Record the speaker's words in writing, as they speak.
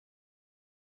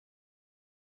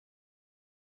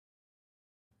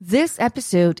This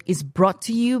episode is brought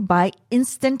to you by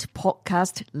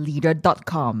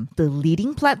InstantPodcastLeader.com, the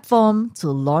leading platform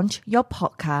to launch your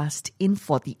podcast in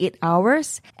 48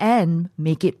 hours and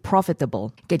make it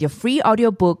profitable. Get your free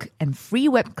audiobook and free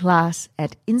web class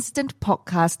at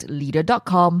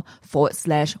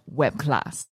InstantPodcastLeader.com/web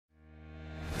class.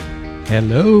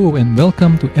 Hello and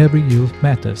welcome to Every Youth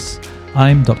Matters.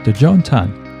 I'm Dr. John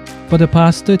Tan. For the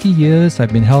past 30 years,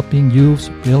 I've been helping youths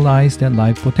realize their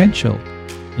life potential.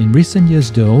 In recent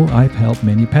years, though, I've helped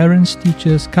many parents,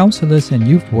 teachers, counselors, and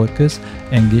youth workers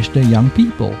engage their young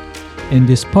people. In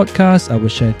this podcast, I will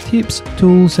share tips,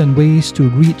 tools, and ways to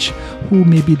reach who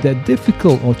may be that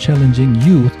difficult or challenging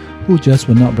youth who just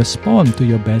will not respond to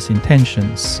your best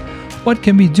intentions. What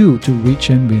can we do to reach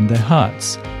and win their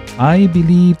hearts? I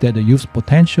believe that the youth's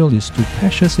potential is too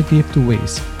precious a gift to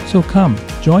waste. So come,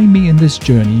 join me in this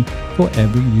journey for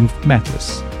Every Youth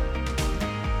Matters.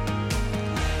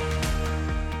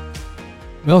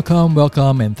 Welcome,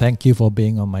 and thank you for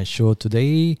being on my show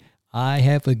today. I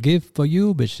have a gift for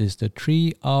you, which is the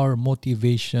 3R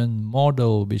motivation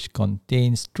model, which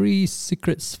contains 3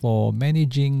 secrets for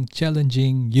managing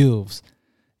challenging youths.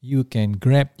 You can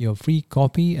grab your free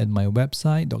copy at my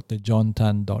website,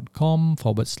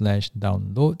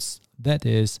 drjohntan.com/downloads. That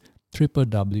is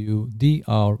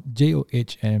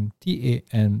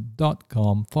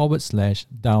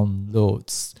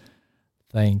www.drjohntan.com/downloads.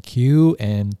 Thank you.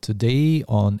 And today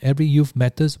on Every Youth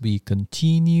Matters, we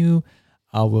continue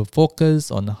our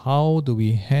focus on how do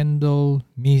we handle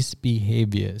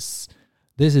misbehaviors.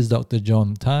 This is Dr.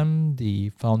 John Tan, the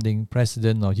founding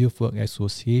president of Youth Work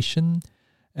Association,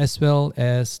 as well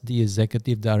as the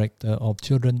executive director of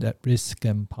Children at Risk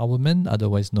Empowerment,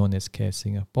 otherwise known as CARE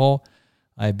Singapore.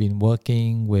 I've been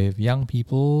working with young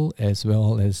people as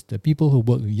well as the people who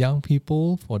work with young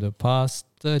people for the past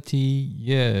 30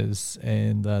 years.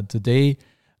 And today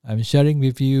I'm sharing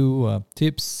with you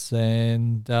tips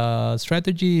and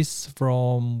strategies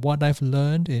from what I've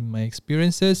learned in my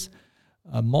experiences,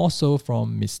 more so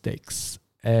from mistakes.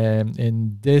 And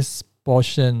in this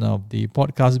portion of the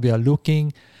podcast, we are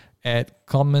looking at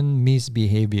common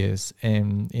misbehaviors.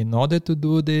 And in order to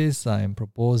do this, I'm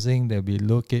proposing that we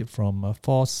look at from a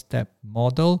 4-step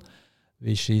model,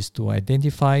 which is to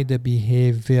identify the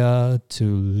behavior, to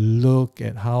look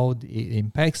at how it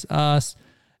impacts us,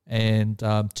 and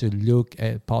to look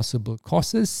at possible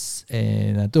causes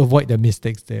and to avoid the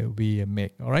mistakes that we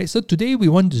make. All right. So today we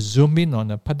want to zoom in on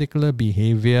a particular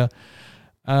behavior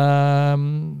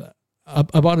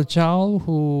about a child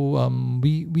who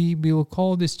we will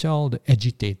call this child the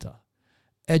agitator.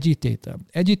 Agitator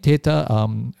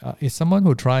is someone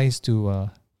who tries to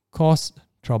cause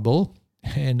trouble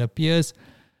and appears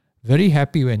very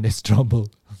happy when there's trouble.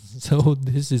 So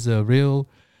this is a real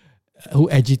who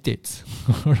agitates,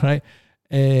 right?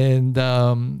 And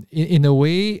in a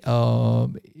way,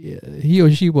 he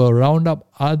or she will round up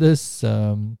others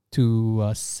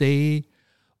to say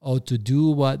or to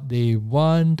do what they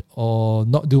want or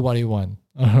not do what they want.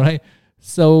 All right.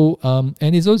 So,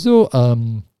 and it's also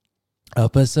a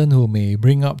person who may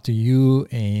bring up to you,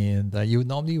 and you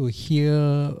normally will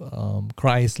hear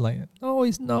cries like, "No,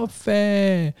 it's not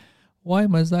fair. Why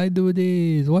must I do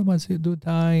this? Why must you do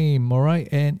time?" All right.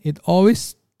 And it always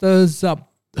stirs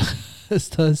up,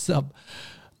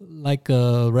 like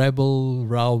a rebel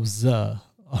rouser.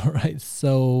 All right.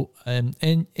 So, and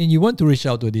you want to reach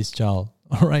out to this child.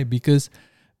 All right, because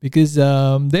there's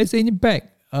an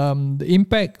impact. The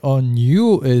impact on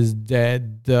you is that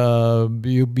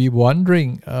you'll be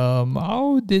wondering,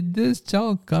 how did this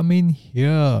child come in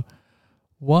here?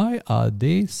 Why are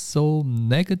they so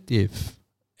negative?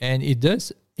 And it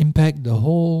does impact the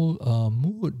whole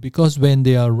mood, because when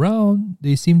they are around,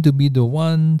 they seem to be the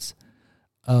ones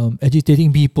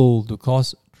agitating people to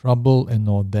cause trouble and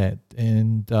all that.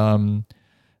 And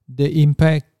the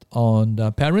impact on the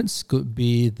parents could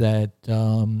be that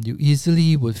you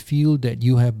easily would feel that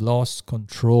you have lost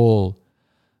control,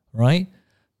 right?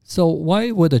 So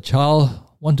why would a child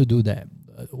want to do that?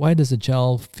 Why does a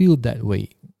child feel that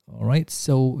way? All right,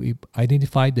 so we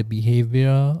identify the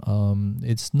behavior.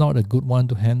 It's not a good one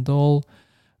to handle.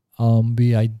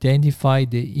 We identify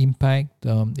the impact.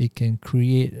 It can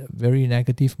create a very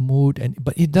negative mood,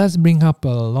 but it does bring up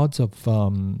lots of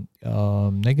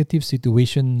negative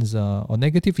situations or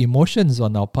negative emotions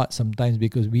on our part sometimes,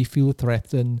 because we feel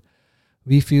threatened.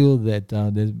 We feel that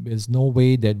there's no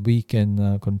way that we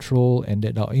can control, and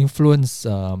that our influence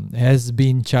has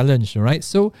been challenged. Right.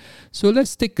 So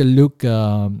let's take a look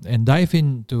and dive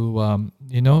into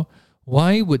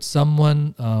why would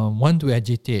someone want to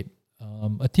agitate?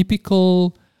 A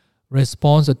typical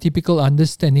response, a typical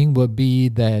understanding would be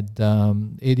that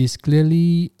it is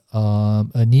clearly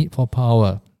a need for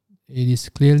power. It is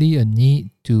clearly a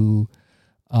need to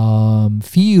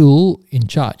feel in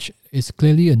charge. It's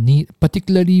clearly a need,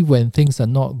 particularly when things are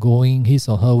not going his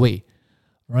or her way,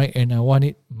 right? And I want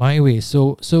it my way.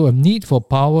 So a need for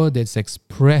power that's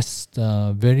expressed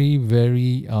very,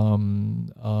 very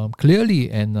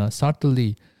clearly and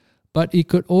subtly. But it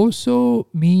could also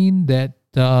mean that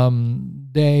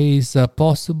there is a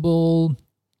possible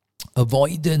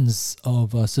avoidance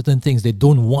of certain things. They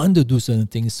don't want to do certain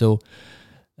things, so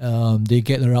they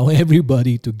get around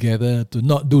everybody together to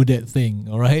not do that thing.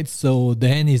 All right. So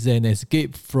then is an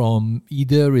escape from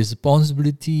either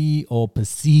responsibility or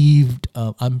perceived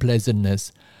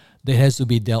unpleasantness that has to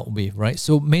be dealt with, right?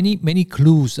 So many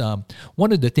clues.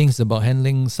 One of the things about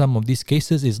handling some of these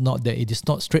cases is not that it is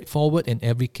not straightforward, and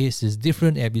every case is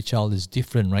different, every child is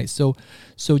different, right? So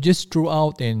just throw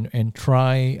out and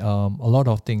try a lot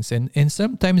of things, and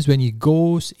sometimes when it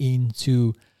goes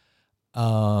into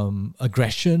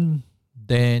aggression,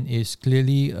 then it's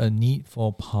clearly a need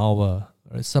for power,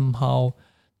 right? Somehow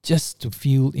just to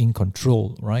feel in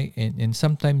control, right? And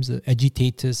sometimes the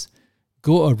agitators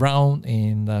go around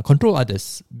and control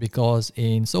others, because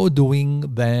in so doing,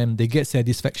 then they get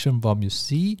satisfaction from, you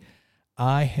see,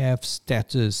 I have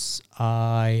status,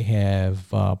 I have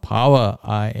power,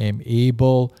 I am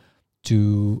able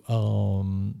to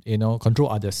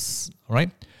control others, right?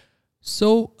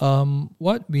 So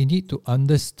what we need to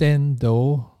understand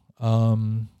though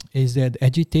is that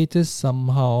agitators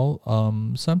somehow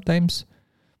sometimes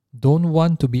don't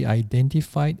want to be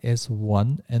identified as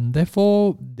one, and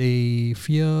therefore they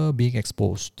fear being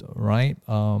exposed, right?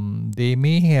 They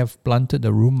may have planted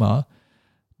a rumor,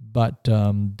 but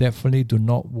definitely do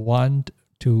not want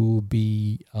to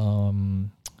be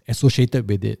associated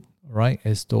with it, right?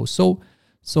 As though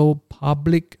so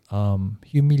public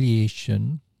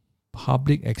humiliation,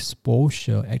 public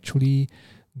exposure actually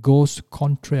goes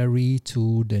contrary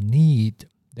to the need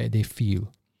that they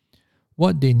feel.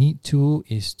 What they need to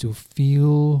is to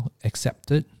feel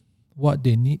accepted. What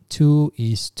they need to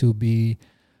is to be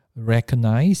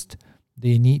recognized.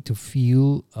 They need to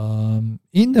feel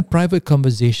in the private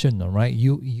conversation, all right,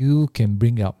 you can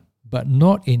bring up, but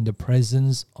not in the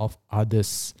presence of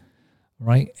others,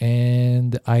 right?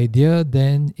 And the idea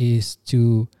then is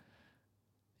you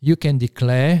can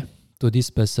declare to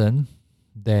this person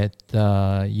that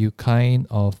you kind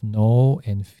of know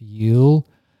and feel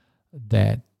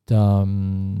that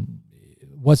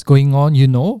what's going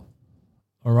on, all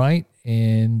right?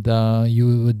 And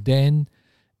you would then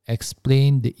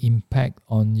explain the impact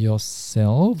on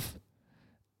yourself,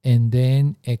 and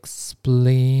then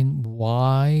explain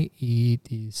why it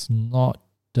is not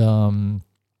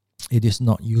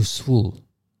useful,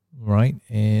 right?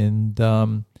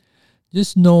 And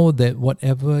just know that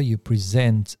whatever you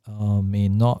present may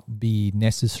not be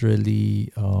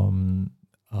necessarily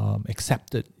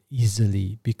accepted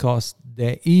easily, because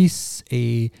there is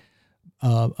a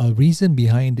reason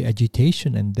behind the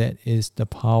agitation, and that is the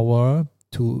power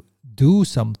to do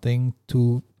something,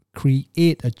 to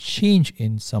create a change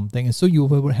in something. And so you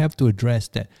will have to address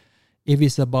that. If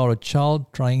it's about a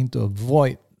child trying to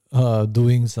avoid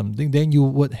doing something, then you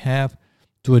would have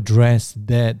to address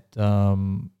that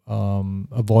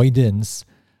avoidance,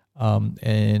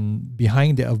 and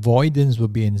behind the avoidance will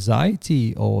be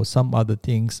anxiety or some other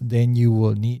things. Then you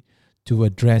will need to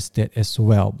address that as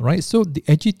well, right? So the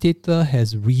agitator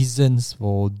has reasons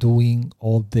for doing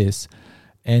all this,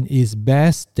 and it's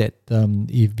best that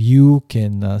if you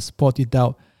can spot it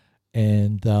out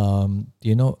and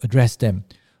address them.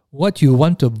 What you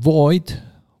want to avoid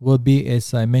will be,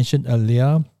 as I mentioned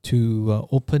earlier, to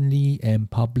openly and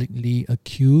publicly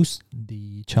accuse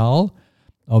the child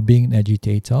of being an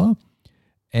agitator,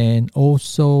 and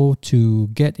also to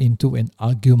get into an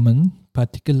argument,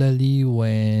 particularly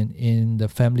when in the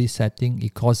family setting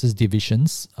it causes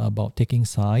divisions about taking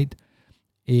side.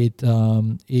 It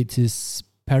is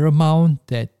paramount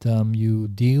that you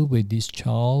deal with this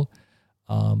child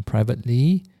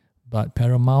privately, but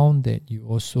paramount that you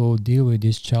also deal with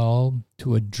this child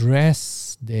to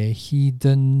address their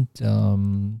hidden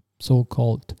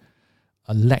so-called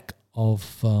lack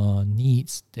of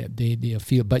needs that they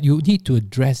feel. But you need to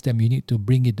address them, you need to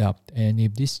bring it up. And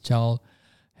if this child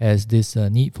has this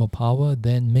need for power,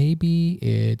 then maybe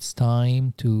it's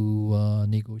time to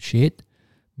negotiate.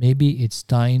 Maybe it's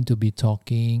time to be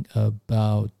talking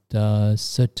about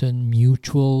certain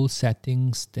mutual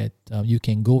settings that you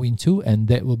can go into, and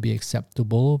that will be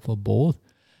acceptable for both,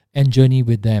 and journey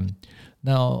with them.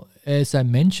 Now, as I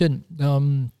mentioned,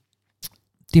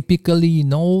 typically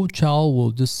no child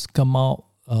will just come out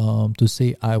to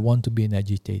say, I want to be an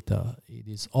agitator. It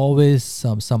is always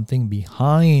something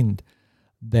behind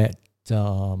that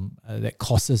that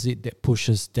causes it, that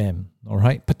pushes them. All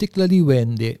right, particularly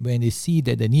when they see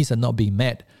that the needs are not being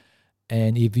met,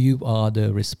 and if you are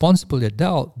the responsible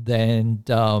adult, then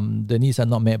the needs are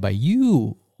not met by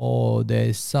you, or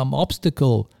there's some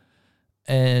obstacle.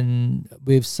 And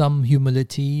with some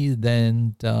humility,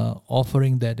 then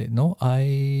offering that,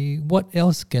 what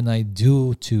else can I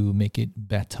do to make it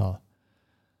better?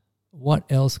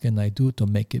 What else can I do to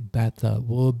make it better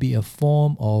will be a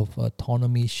form of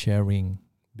autonomy sharing,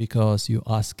 because you're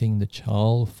asking the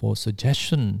child for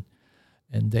suggestion,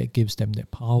 and that gives them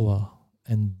that power.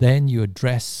 And then you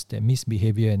address their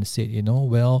misbehavior and say,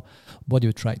 what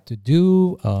you tried to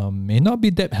do may not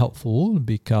be that helpful,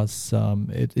 because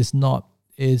it is not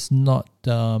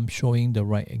showing the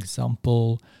right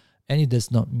example, and it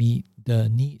does not meet the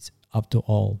needs after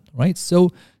all, right?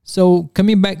 So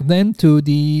coming back then to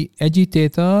the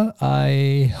agitator,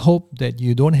 I hope that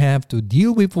you don't have to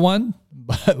deal with one,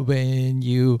 but when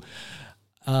you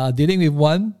are dealing with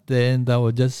one, then I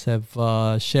will just have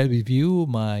shared with you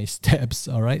my steps,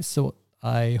 all right? So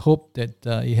I hope that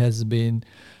it has been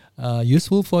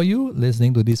useful for you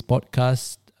listening to this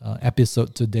podcast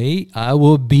episode today. I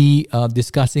will be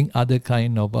discussing other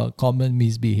kind of common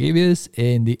misbehaviors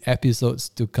in the episodes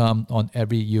to come on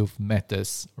Every Youth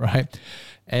Matters, right?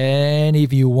 And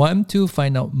if you want to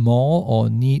find out more or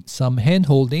need some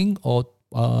hand-holding or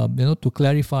to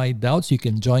clarify doubts, you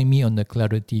can join me on the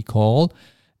Clarity Call,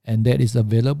 and that is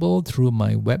available through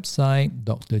my website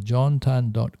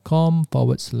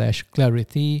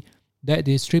drjohntan.com/clarity. That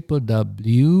is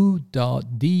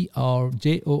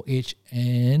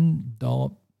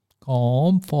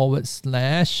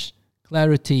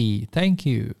www.drjohn.com/clarity. Thank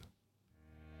you.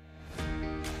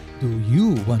 Do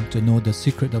you want to know the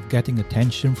secret of getting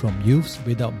attention from youths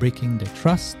without breaking their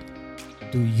trust?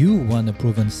 Do you want a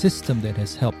proven system that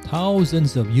has helped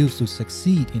thousands of youths to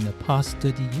succeed in the past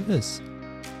 30 years?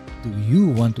 Do you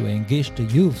want to engage the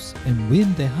youths and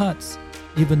win their hearts,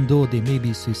 even though they may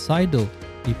be suicidal,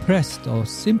 depressed, or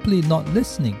simply not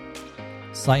listening?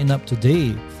 Sign up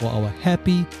today for our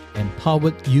Happy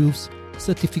Empowered Youths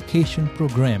Certification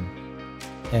Program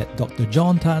at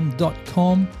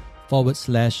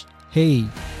drjohntan.com/hey.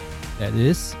 That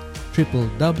is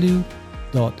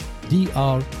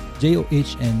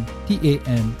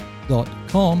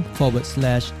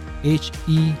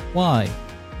www.drjohntan.com/HEY.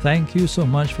 Thank you so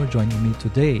much for joining me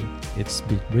today. It's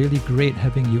been really great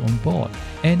having you on board.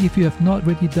 And if you have not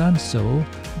already done so,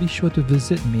 be sure to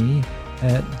visit me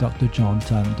at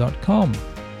drjohntan.com.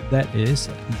 That is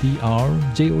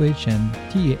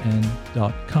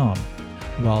drjohntan.com.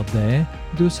 While there,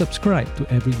 do subscribe to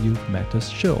Every Youth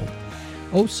Matters show.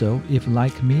 Also, if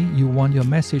like me, you want your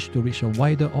message to reach a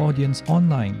wider audience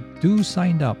online, do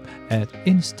sign up at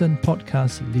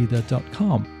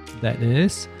instantpodcastleader.com. That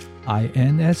is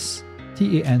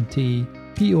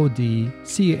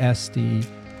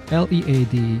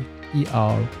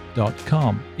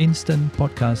instantpodcastleader.com,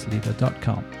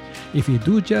 instantpodcastleader.com. If you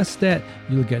do just that,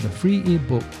 you'll get a free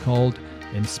ebook called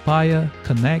Inspire,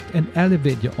 Connect, and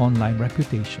Elevate Your Online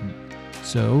Reputation.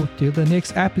 So, till the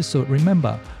next episode,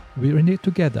 remember, we're in it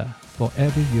together for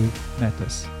Every Youth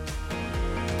Matters.